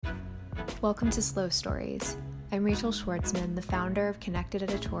Welcome to Slow Stories. I'm Rachel Schwartzman, the founder of Connected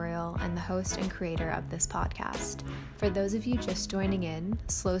Editorial and the host and creator of this podcast. For those of you just joining in,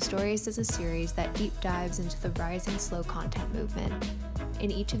 Slow Stories is a series that deep dives into the rising slow content movement.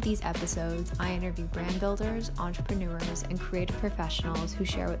 In each of these episodes, I interview brand builders, entrepreneurs, and creative professionals who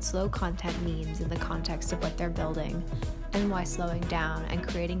share what slow content means in the context of what they're building, and why slowing down and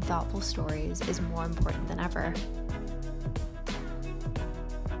creating thoughtful stories is more important than ever.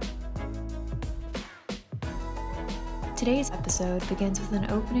 Today's episode begins with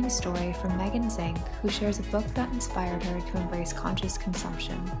an opening story from Megan Zink, who shares a book that inspired her to embrace conscious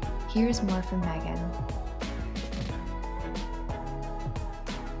consumption. Here's more from Megan.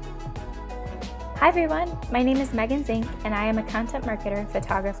 Hi everyone, my name is Megan Zink, and I am a content marketer,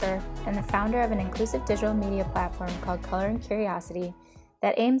 photographer, and the founder of an inclusive digital media platform called Color and Curiosity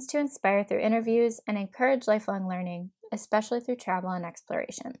that aims to inspire through interviews and encourage lifelong learning, especially through travel and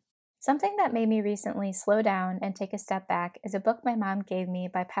exploration. Something that made me recently slow down and take a step back is a book my mom gave me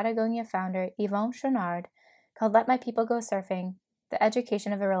by Patagonia founder Yvon Chouinard called Let My People Go Surfing: The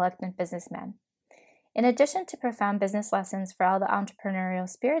Education of a Reluctant Businessman. In addition to profound business lessons for all the entrepreneurial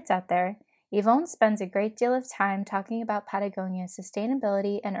spirits out there, Yvon spends a great deal of time talking about Patagonia's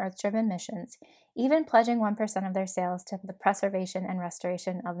sustainability and earth-driven missions, even pledging 1% of their sales to the preservation and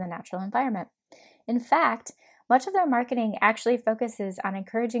restoration of the natural environment. In fact, much of their marketing actually focuses on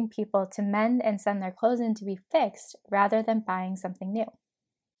encouraging people to mend and send their clothes in to be fixed rather than buying something new.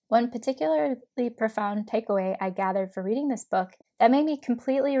 One particularly profound takeaway I gathered for reading this book that made me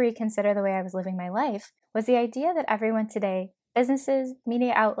completely reconsider the way I was living my life was the idea that everyone today, businesses,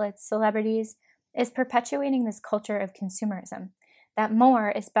 media outlets, celebrities, is perpetuating this culture of consumerism, that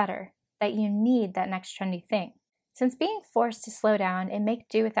more is better, that you need that next trendy thing. Since being forced to slow down and make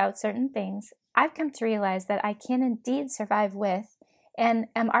do without certain things, I've come to realize that I can indeed survive with, and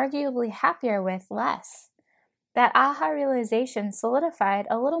am arguably happier with, less. That aha realization solidified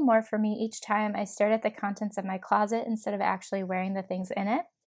a little more for me each time I stared at the contents of my closet instead of actually wearing the things in it,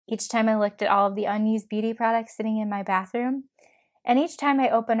 each time I looked at all of the unused beauty products sitting in my bathroom, and each time I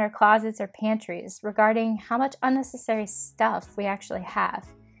opened our closets or pantries regarding how much unnecessary stuff we actually have.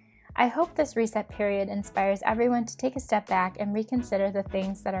 I hope this reset period inspires everyone to take a step back and reconsider the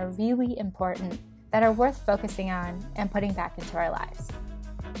things that are really important, that are worth focusing on and putting back into our lives.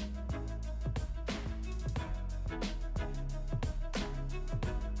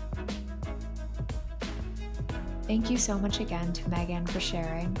 Thank you so much again to Megan for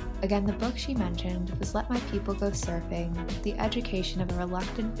sharing. Again, the book she mentioned was Let My People Go Surfing: The Education of a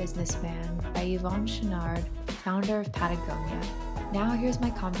Reluctant Businessman by Yvon Chouinard, founder of Patagonia. Now here's my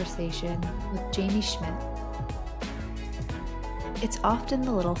conversation with Jamie Schmidt. It's often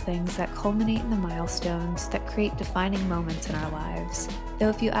the little things that culminate in the milestones that create defining moments in our lives. Though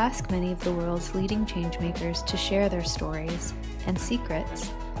if you ask many of the world's leading changemakers to share their stories and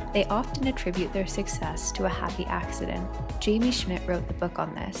secrets, they often attribute their success to a happy accident. Jamie Schmidt wrote the book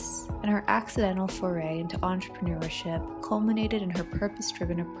on this, and her accidental foray into entrepreneurship culminated in her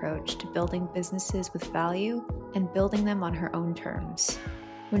purpose-driven approach to building businesses with value and building them on her own terms.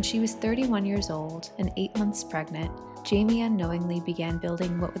 When she was 31 years old and 8 months pregnant, Jamie unknowingly began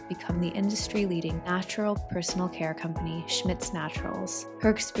building what would become the industry-leading natural personal care company, Schmidt's Naturals.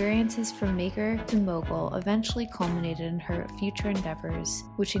 Her experiences from maker to mogul eventually culminated in her future endeavors,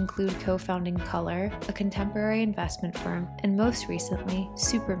 which include co-founding Color, a contemporary investment firm, and most recently,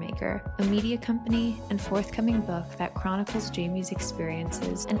 Supermaker, a media company and forthcoming book that chronicles Jamie's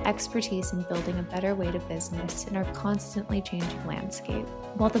experiences and expertise in building a better way to business in our constantly changing landscape.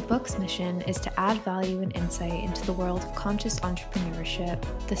 While the book's mission is to add value and insight into the world of conscious entrepreneurship,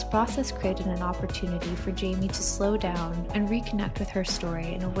 this process created an opportunity for Jamie to slow down and reconnect with her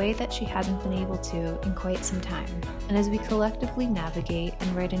story in a way that she hasn't been able to in quite some time. And as we collectively navigate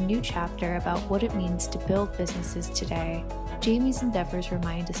and write a new chapter about what it means to build businesses today, Jamie's endeavors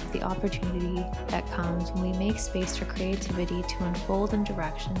remind us of the opportunity that comes when we make space for creativity to unfold in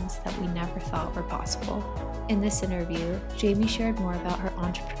directions that we never thought were possible. In this interview, Jamie shared more about her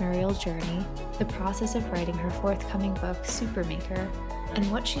entrepreneurial journey, the process of writing her forthcoming book, Supermaker, and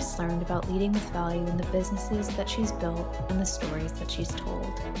what she's learned about leading with value in the businesses that she's built and the stories that she's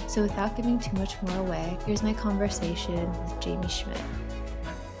told. So without giving too much more away, here's my conversation with Jamie Schmidt.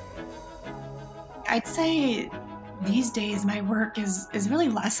 I'd say these days my work is really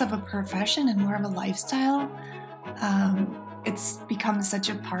less of a profession and more of a lifestyle. It's become such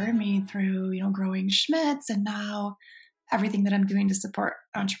a part of me through, growing Schmidt's, and now everything that I'm doing to support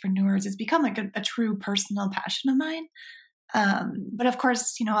entrepreneurs. It's become like a true personal passion of mine. But of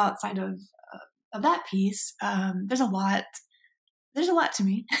course, outside of that piece, there's a lot there's a lot to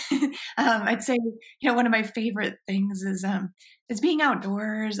me. I'd say, one of my favorite things is being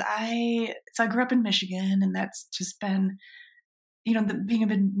outdoors. So I grew up in Michigan, and that's just been, being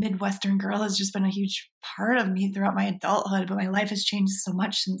a Midwestern girl has just been a huge part of me throughout my adulthood. But my life has changed so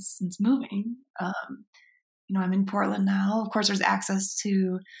much since moving. I'm in Portland now. Of course, there's access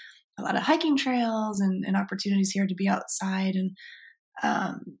to a lot of hiking trails and opportunities here to be outside, and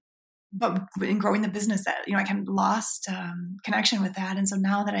but in growing the business, that I kind of lost connection with that. And so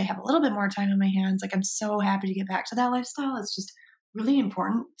now that I have a little bit more time in my hands, like, I'm so happy to get back to that lifestyle. It's just really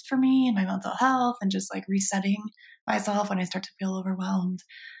important for me and my mental health, and just like resetting myself when I start to feel overwhelmed.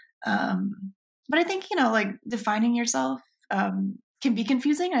 But I think, like, defining yourself can be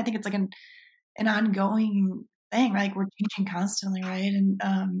confusing. I think it's like an ongoing thing, right? Like, we're changing constantly, right?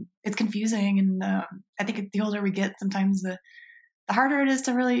 And it's confusing. And I think the older we get, sometimes the harder it is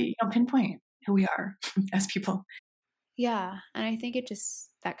to really pinpoint who we are as people. Yeah. And I think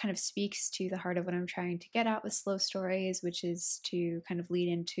that kind of speaks to the heart of what I'm trying to get at with Slow Stories, which is to kind of lead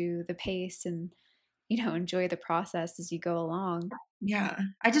into the pace and, enjoy the process as you go along. Yeah.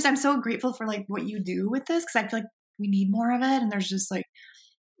 I'm so grateful for like what you do with this, because I feel like we need more of it. And there's just like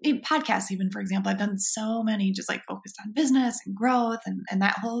podcasts, even, for example, I've done so many just like focused on business and growth and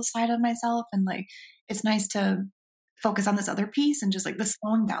that whole side of myself. And like, it's nice to focus on this other piece, and just like the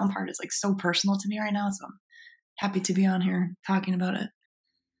slowing down part is like so personal to me right now. So I'm happy to be on here talking about it.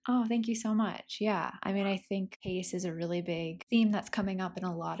 Oh, thank you so much. Yeah. I mean, I think pace is a really big theme that's coming up in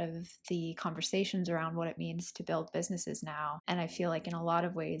a lot of the conversations around what it means to build businesses now. And I feel like in a lot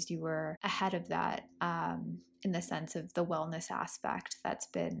of ways you were ahead of that, in the sense of the wellness aspect that's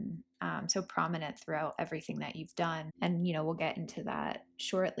been so prominent throughout everything that you've done. And, we'll get into that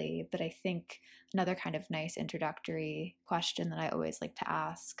shortly. But I think another kind of nice introductory question that I always like to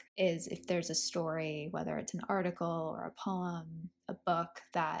ask is if there's a story, whether it's an article or a poem, a book,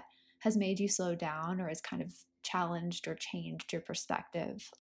 that has made you slow down or has kind of challenged or changed your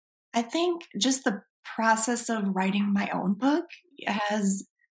perspective. I think just the process of writing my own book has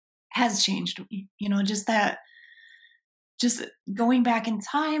changed me. Just going back in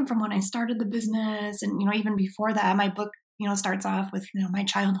time from when I started the business, and even before that, my book starts off with my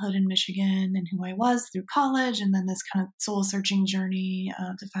childhood in Michigan and who I was through college, and then this kind of soul searching journey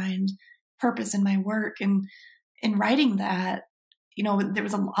to find purpose in my work. And in writing that, there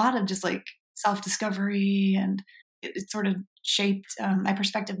was a lot of just like self discovery, and it sort of shaped my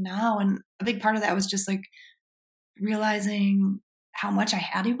perspective now. And a big part of that was just like realizing how much I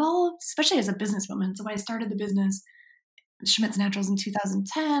had evolved, especially as a businesswoman. So when I started the business, Schmidt's Naturals, in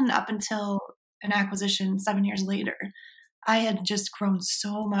 2010, up until an acquisition 7 years later, I had just grown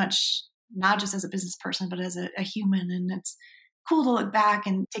so much, not just as a business person, but as a human. And it's cool to look back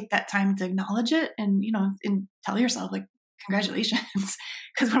and take that time to acknowledge it, and and tell yourself like, congratulations.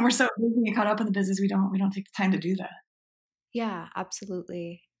 Because when we're so busy and caught up in the business, we don't take the time to do that. Yeah,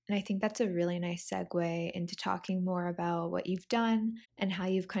 absolutely. And I think that's a really nice segue into talking more about what you've done and how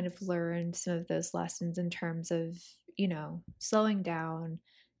you've kind of learned some of those lessons in terms of, slowing down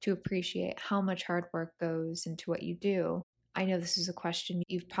to appreciate how much hard work goes into what you do. I know this is a question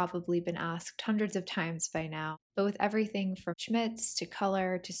you've probably been asked hundreds of times by now, but with everything from Schmidt's to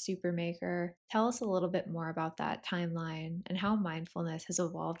Color to Supermaker, tell us a little bit more about that timeline and how mindfulness has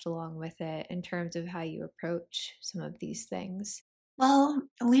evolved along with it in terms of how you approach some of these things. Well,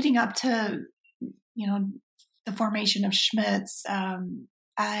 leading up to, the formation of Schmidt's,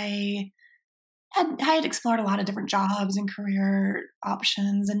 I had explored a lot of different jobs and career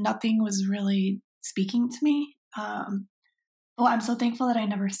options, and nothing was really speaking to me. Well, I'm so thankful that I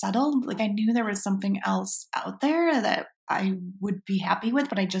never settled. Like, I knew there was something else out there that I would be happy with,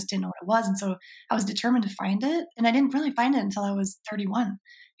 but I just didn't know what it was. And so I was determined to find it. And I didn't really find it until I was 31,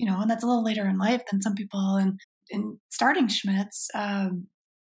 and that's a little later in life than some people. And in starting Schmidt's,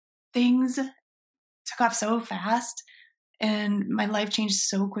 things took off so fast, and my life changed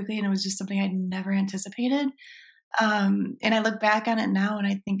so quickly, and it was just something I'd never anticipated. And I look back on it now, and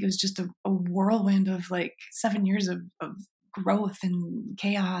I think it was just a whirlwind of like 7 years of growth and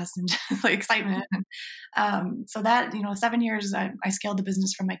chaos and like excitement. So that, 7 years, I scaled the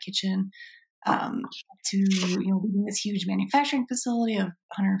business from my kitchen to, leading this huge manufacturing facility of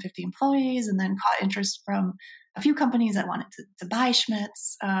 150 employees, and then caught interest from a few companies that wanted to buy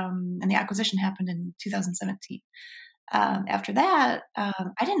Schmidt's. And the acquisition happened in 2017. After that,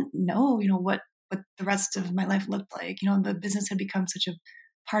 I didn't know, what the rest of my life looked like. The business had become such a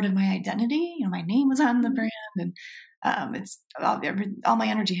part of my identity. My name was on the brand, and it's all my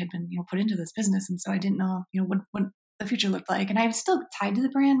energy had been, put into this business. And so I didn't know, what the future looked like. And I'm still tied to the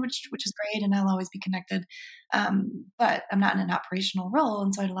brand, which is great, and I'll always be connected. But I'm not in an operational role,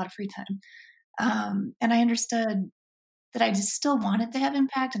 and so I had a lot of free time. And I understood that I just still wanted to have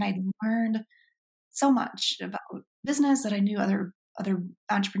impact, and I learned so much about business that I knew other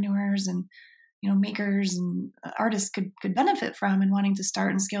entrepreneurs and makers and artists could benefit from, and wanting to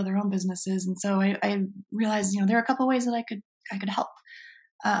start and scale their own businesses. And so I realized there are a couple of ways that I could help.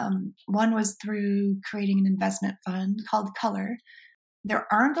 One was through creating an investment fund called Color. There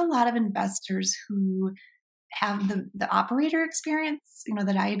aren't a lot of investors who have the operator experience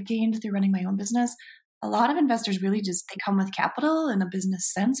that I had gained through running my own business. A lot of investors really just, they come with capital in a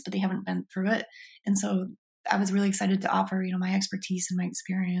business sense, but they haven't been through it. And so I was really excited to offer, my expertise and my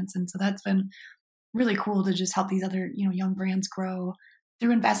experience. And so that's been really cool to just help these other, young brands grow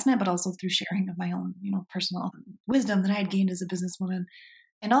through investment, but also through sharing of my own, personal wisdom that I had gained as a businesswoman.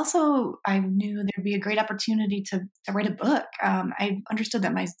 And also I knew there'd be a great opportunity to write a book. I understood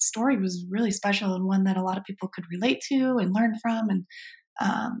that my story was really special and one that a lot of people could relate to and learn from. And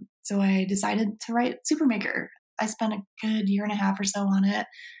so I decided to write Supermaker. I spent a good year and a half or so on it.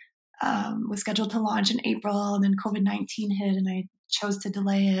 Was scheduled to launch in April, and then COVID-19 hit, and I chose to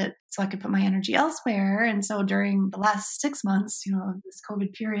delay it so I could put my energy elsewhere. And so during the last 6 months, of this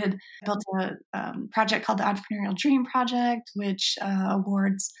COVID period, I built a project called the Entrepreneurial Dream Project, which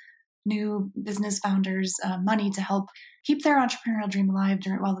awards new business founders money to help keep their entrepreneurial dream alive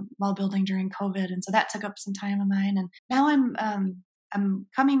while building during COVID. And so that took up some time of mine. And now I'm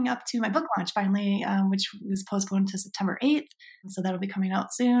coming up to my book launch finally, which was postponed to September 8th. So that'll be coming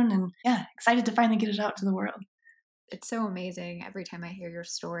out soon. And yeah, excited to finally get it out to the world. It's so amazing. Every time I hear your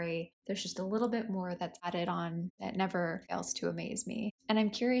story, there's just a little bit more that's added on that never fails to amaze me. And I'm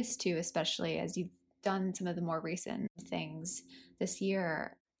curious too, especially as you've done some of the more recent things this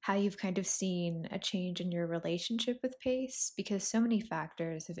year, how you've kind of seen a change in your relationship with pace, because so many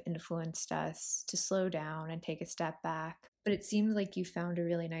factors have influenced us to slow down and take a step back. But it seems like you found a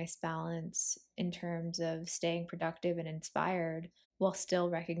really nice balance in terms of staying productive and inspired while still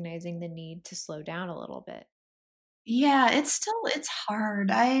recognizing the need to slow down a little bit. Yeah, it's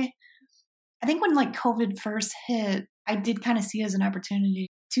hard. I think when COVID first hit, I did kind of see it as an opportunity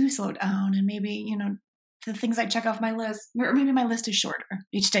to slow down, and maybe, the things I check off my list, or maybe my list is shorter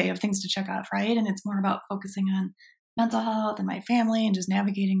each day of things to check off, right? And it's more about focusing on mental health and my family and just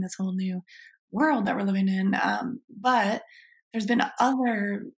navigating this whole new world that we're living in. But there's been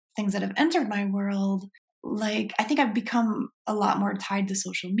other things that have entered my world. Like, I think I've become a lot more tied to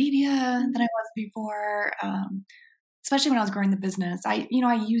social media than I was before. Especially when I was growing the business, I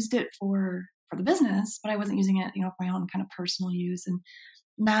used it for the business, but I wasn't using it, for my own kind of personal use. And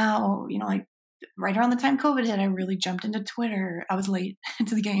now, right around the time COVID hit, I really jumped into Twitter. I was late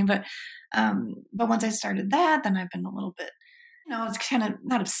into the game, but once I started that, then I've been a little bit, it's kind of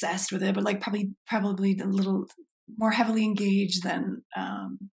not obsessed with it, but probably a little more heavily engaged than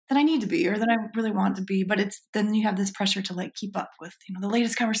I need to be, or that I really want to be. But then you have this pressure to keep up with, the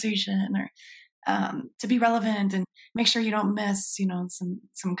latest conversation, or to be relevant and make sure you don't miss,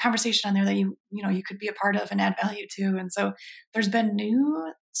 some conversation on there that you could be a part of and add value to. And so there's been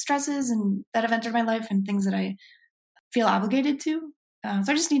new stresses and that have entered my life, and things that I feel obligated to.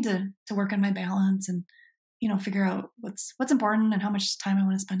 So I just need to work on my balance and, figure out what's important and how much time I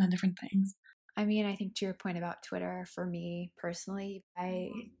want to spend on different things. I mean, I think to your point about Twitter, for me personally, I,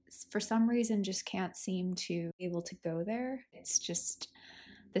 for some reason, just can't seem to be able to go there. It's just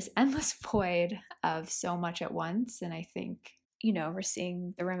this endless void of so much at once. And I think, we're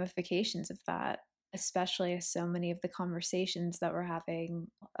seeing the ramifications of that, especially as so many of the conversations that we're having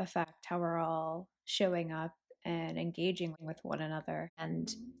affect how we're all showing up and engaging with one another.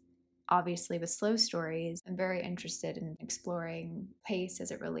 And obviously with Slow Stories, I'm very interested in exploring pace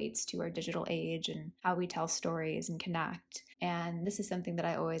as it relates to our digital age and how we tell stories and connect. And this is something that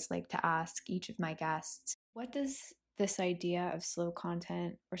I always like to ask each of my guests. What does this idea of slow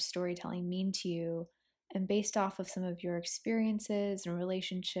content or storytelling mean to you? And based off of some of your experiences and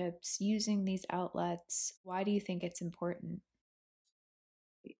relationships using these outlets, why do you think it's important?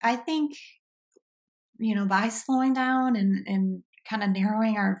 I think, by slowing down and kind of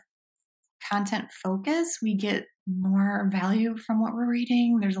narrowing our content focus, we get more value from what we're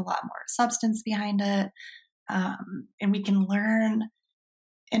reading. There's a lot more substance behind it. And we can learn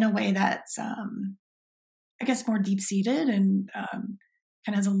in a way that's, I guess, more deep-seated and kind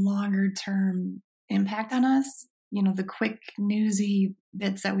of has a longer-term impact on us. The quick, newsy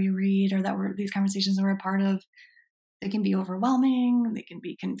bits that we read, or these conversations that we're a part of, they can be overwhelming, they can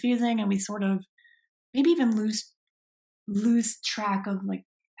be confusing, and we sort of maybe even lose track of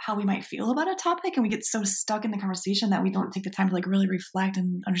how we might feel about a topic, and we get so stuck in the conversation that we don't take the time to like really reflect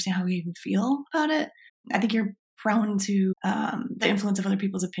and understand how we even feel about it. I think you're prone to the influence of other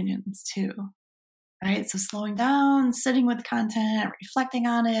people's opinions too, right? So slowing down, sitting with content, reflecting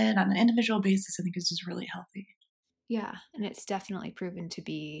on it on an individual basis, I think is just really healthy. Yeah, and it's definitely proven to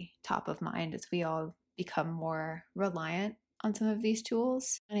be top of mind as we all become more reliant on some of these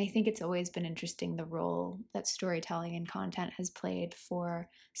tools. And I think it's always been interesting the role that storytelling and content has played for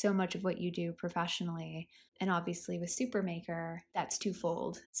so much of what you do professionally. And obviously with Supermaker, that's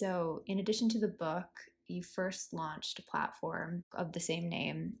twofold. So in addition to the book, you first launched a platform of the same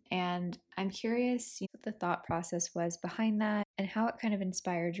name. And I'm curious what the thought process was behind that and how it kind of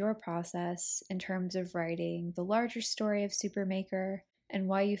inspired your process in terms of writing the larger story of Supermaker and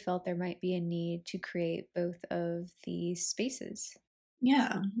why you felt there might be a need to create both of these spaces.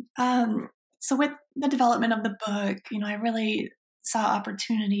 Yeah. So with the development of the book, I really saw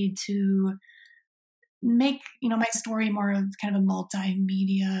opportunity to make, my story more of kind of a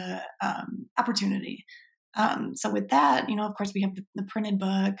multimedia opportunity. So with that, of course, we have the printed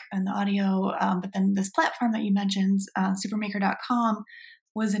book and the audio, but then this platform that you mentioned, supermaker.com,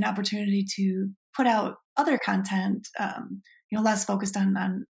 was an opportunity to put out other content, less focused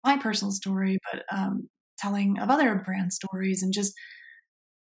on my personal story, but telling of other brand stories and just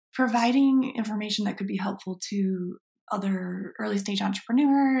providing information that could be helpful to other early stage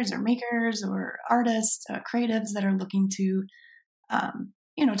entrepreneurs or makers or artists, creatives that are looking to,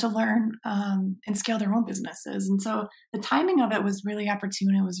 to learn and scale their own businesses. And so the timing of it was really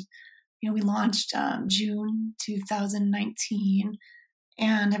opportune. It was, we launched June 2019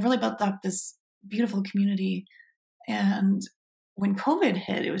 and have really built up this beautiful community. And when COVID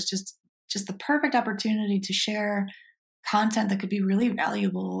hit, it was just the perfect opportunity to share content that could be really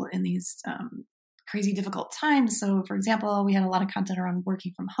valuable in these crazy difficult times. So for example, we had a lot of content around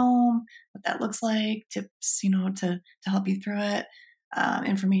working from home, what that looks like, tips, to help you through it,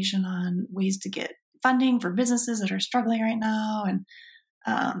 information on ways to get funding for businesses that are struggling right now.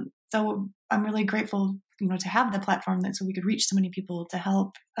 And so I'm really grateful, to have the platform so we could reach so many people to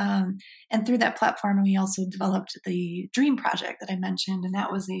help. And through that platform, we also developed the Dream Project that I mentioned. And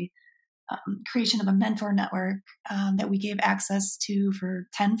that was the creation of a mentor network that we gave access to for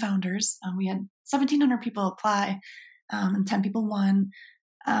 10 founders. We had 1,700 people apply and 10 people won.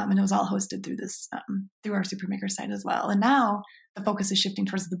 And it was all hosted through this, through our Supermaker site as well. And now the focus is shifting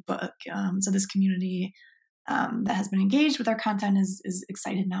towards the book. So this community that has been engaged with our content is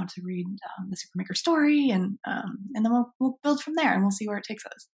excited now to read the Supermaker story, and then we'll build from there and we'll see where it takes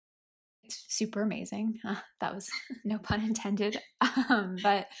us. It's super amazing. That was no pun intended.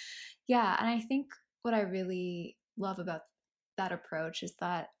 But yeah, and I think what I really love about that approach is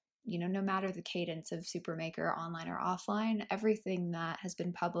that, no matter the cadence of Supermaker, online or offline, everything that has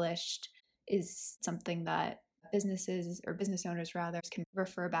been published is something that businesses or business owners rather can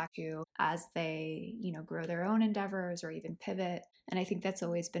refer back to as they, grow their own endeavors or even pivot. And I think that's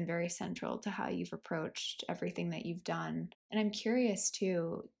always been very central to how you've approached everything that you've done. And I'm curious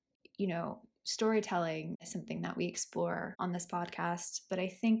too, storytelling is something that we explore on this podcast, but I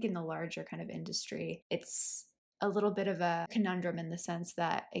think in the larger kind of industry, it's a little bit of a conundrum in the sense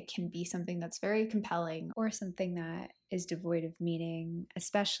that it can be something that's very compelling or something that is devoid of meaning,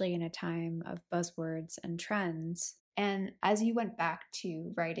 especially in a time of buzzwords and trends. And as you went back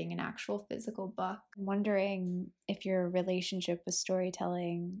to writing an actual physical book, I'm wondering if your relationship with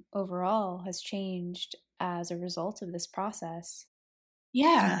storytelling overall has changed as a result of this process.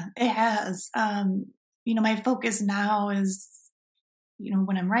 Yeah, it has. My focus now is,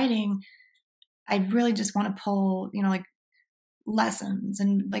 when I'm writing, I really just want to pull, like lessons,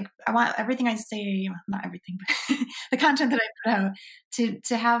 and like I want everything I say, not everything, but the content that I put out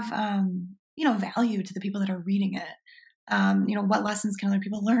to have, value to the people that are reading it. What lessons can other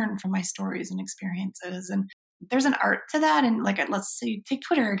people learn from my stories and experiences? And there's an art to that. And like, let's say, take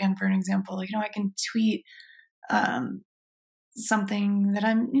Twitter again for an example. I can tweet something that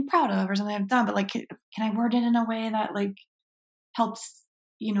I'm proud of or something I've done, but like, can I word it in a way that like helps,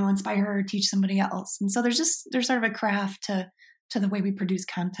 inspire or teach somebody else? And so there's sort of a craft to the way we produce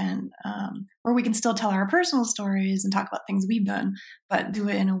content, where we can still tell our personal stories and talk about things we've done, but do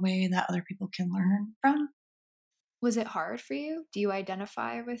it in a way that other people can learn from. Was it hard for you? Do you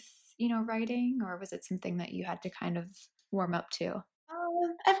identify with, writing, or was it something that you had to kind of warm up to?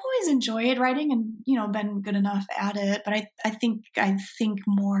 I've always enjoyed writing and, been good enough at it, but I think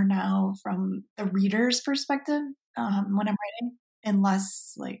more now from the reader's perspective when I'm writing, and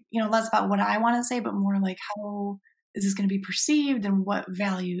less like, less about what I want to say, but more like how is this going to be perceived and what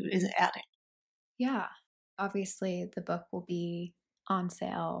value is it adding? Yeah. Obviously, the book will be on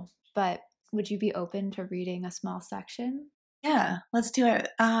sale, but would you be open to reading a small section? Yeah, let's do it.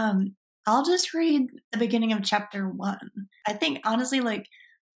 I'll just read the beginning of chapter 1. I think honestly, like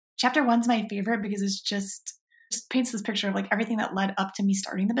chapter 1's my favorite because it's just paints this picture of like everything that led up to me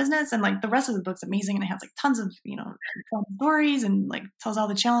starting the business, and like the rest of the book's amazing and it has like tons of fun stories and like tells all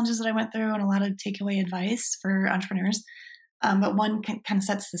the challenges that I went through and a lot of takeaway advice for entrepreneurs. But one kind of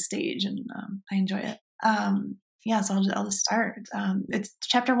sets the stage, and I enjoy it. Yeah, so I'll just start. It's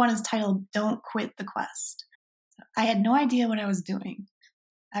chapter 1 is titled "Don't Quit the Quest." I had no idea what I was doing.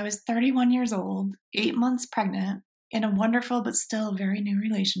 I was 31 years old, 8 months pregnant, in a wonderful but still very new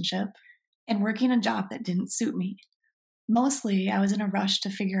relationship, and working a job that didn't suit me. Mostly, I was in a rush to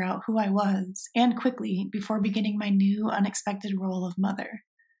figure out who I was, and quickly, before beginning my new, unexpected role of mother.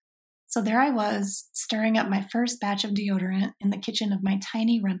 So there I was, stirring up my first batch of deodorant in the kitchen of my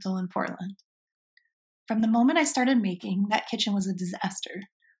tiny rental in Portland. From the moment I started making, that kitchen was a disaster.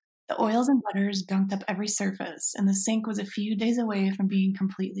 The oils and butters gunked up every surface, and the sink was a few days away from being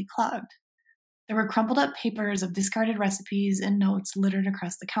completely clogged. There were crumpled up papers of discarded recipes and notes littered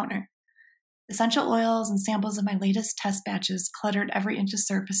across the counter. Essential oils and samples of my latest test batches cluttered every inch of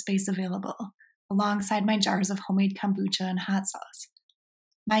surface space available, alongside my jars of homemade kombucha and hot sauce.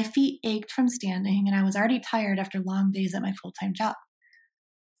 My feet ached from standing, and I was already tired after long days at my full-time job.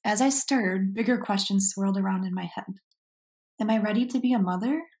 As I stirred, bigger questions swirled around in my head. Am I ready to be a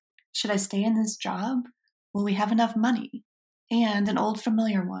mother? Should I stay in this job? Will we have enough money? And an old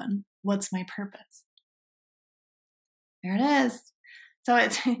familiar one, what's my purpose? There it is. So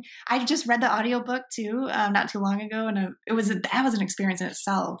I just read the audiobook too, not too long ago, and that was an experience in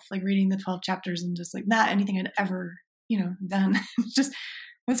itself, like reading the 12 chapters and just like not anything I'd ever, done. It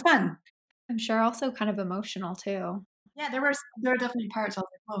was fun. I'm sure also kind of emotional too. Yeah, there were definitely parts I was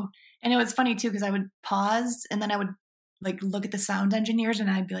like, whoa. And it was funny too, because I would pause and then I would like look at the sound engineers and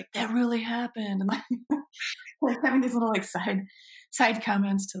I'd be like, that really happened. And like having these little like side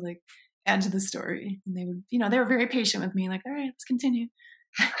comments to like add to the story. And they would, they were very patient with me, like, all right, let's continue.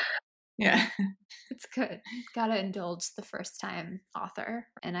 Yeah. It's good. Gotta indulge the first time author.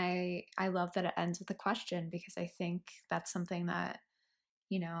 And I love that it ends with a question, because I think that's something that,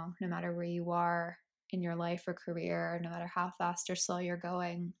 no matter where you are in your life or career, no matter how fast or slow you're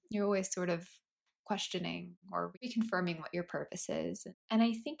going, you're always sort of questioning or reconfirming what your purpose is. And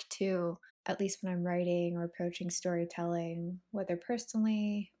I think too, at least when I'm writing or approaching storytelling, whether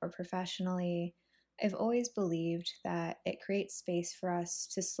personally or professionally, I've always believed that it creates space for us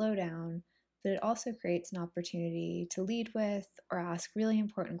to slow down, but it also creates an opportunity to lead with or ask really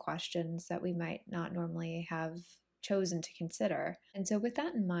important questions that we might not normally have chosen to consider. And so with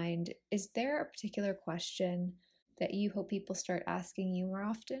that in mind, is there a particular question that you hope people start asking you more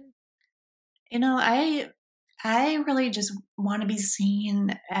often? I really just want to be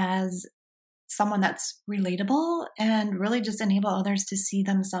seen as someone that's relatable and really just enable others to see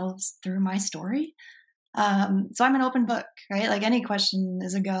themselves through my story. So I'm an open book, right? Like any question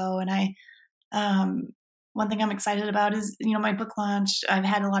is a go. And one thing I'm excited about is, my book launch. I've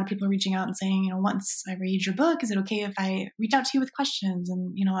had a lot of people reaching out and saying, once I read your book, is it okay if I reach out to you with questions?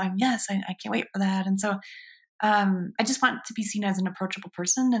 And, yes, I can't wait for that. And so I just want to be seen as an approachable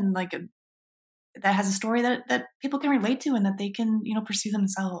person and like that has a story that people can relate to and that they can, pursue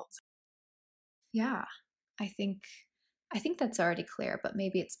themselves. Yeah, I think that's already clear, but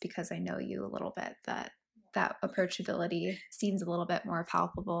maybe it's because I know you a little bit that approachability seems a little bit more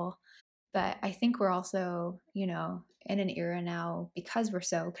palpable. But I think we're also, in an era now, because we're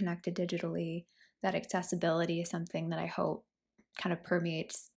so connected digitally, that accessibility is something that I hope kind of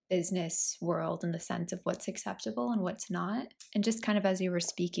permeates business world in the sense of what's acceptable and what's not. And just kind of as you were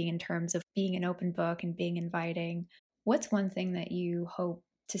speaking in terms of being an open book and being inviting, what's one thing that you hope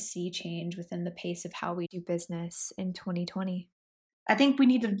to see change within the pace of how we do business in 2020? I think we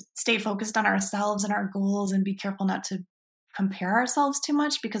need to stay focused on ourselves and our goals and be careful not to compare ourselves too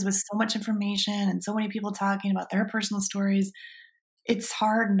much, because with so much information and so many people talking about their personal stories, it's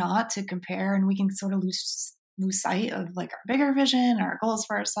hard not to compare, and we can sort of lose sight of like our bigger vision, our goals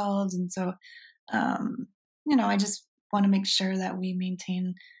for ourselves. And so, I just want to make sure that we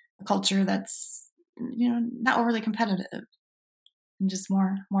maintain a culture that's, not overly competitive and just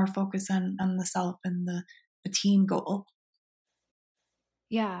more focus on the self and the team goal.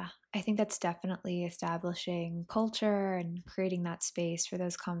 Yeah, I think that's definitely establishing culture and creating that space for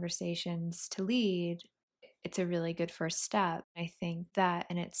those conversations to lead. it's a really good first step. I think that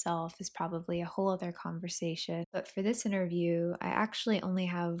in itself is probably a whole other conversation. But for this interview, I actually only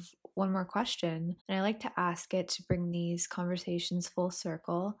have one more question, and I like to ask it to bring these conversations full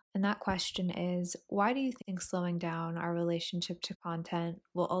circle. And that question is, why do you think slowing down our relationship to content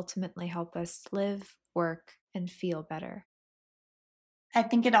will ultimately help us live, work, and feel better? I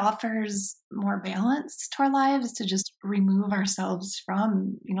think it offers more balance to our lives to just remove ourselves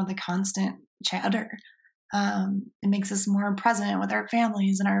from, the constant chatter. It makes us more present with our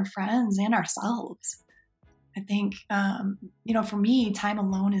families and our friends and ourselves. I think, for me, time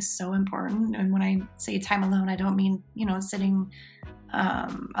alone is so important. And when I say time alone, I don't mean, sitting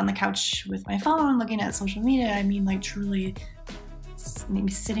on the couch with my phone looking at social media. I mean, like, truly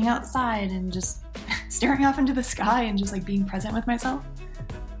maybe sitting outside and just staring off into the sky and just like being present with myself.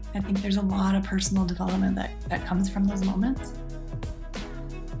 I think there's a lot of personal development that comes from those moments.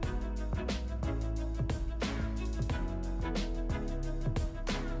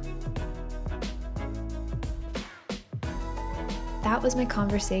 That was my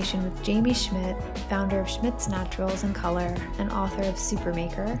conversation with Jamie Schmidt, founder of Schmidt's Naturals and Color and author of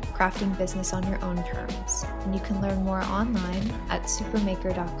Supermaker, Crafting Business on Your Own Terms. And you can learn more online at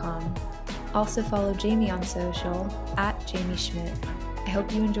supermaker.com. Also follow Jamie on social at Jamie Schmidt. I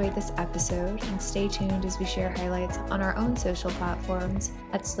hope you enjoyed this episode and stay tuned as we share highlights on our own social platforms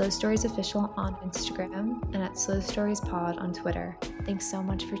at Slow Stories Official on Instagram and at Slow Stories Pod on Twitter. Thanks so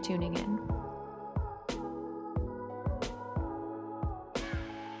much for tuning in.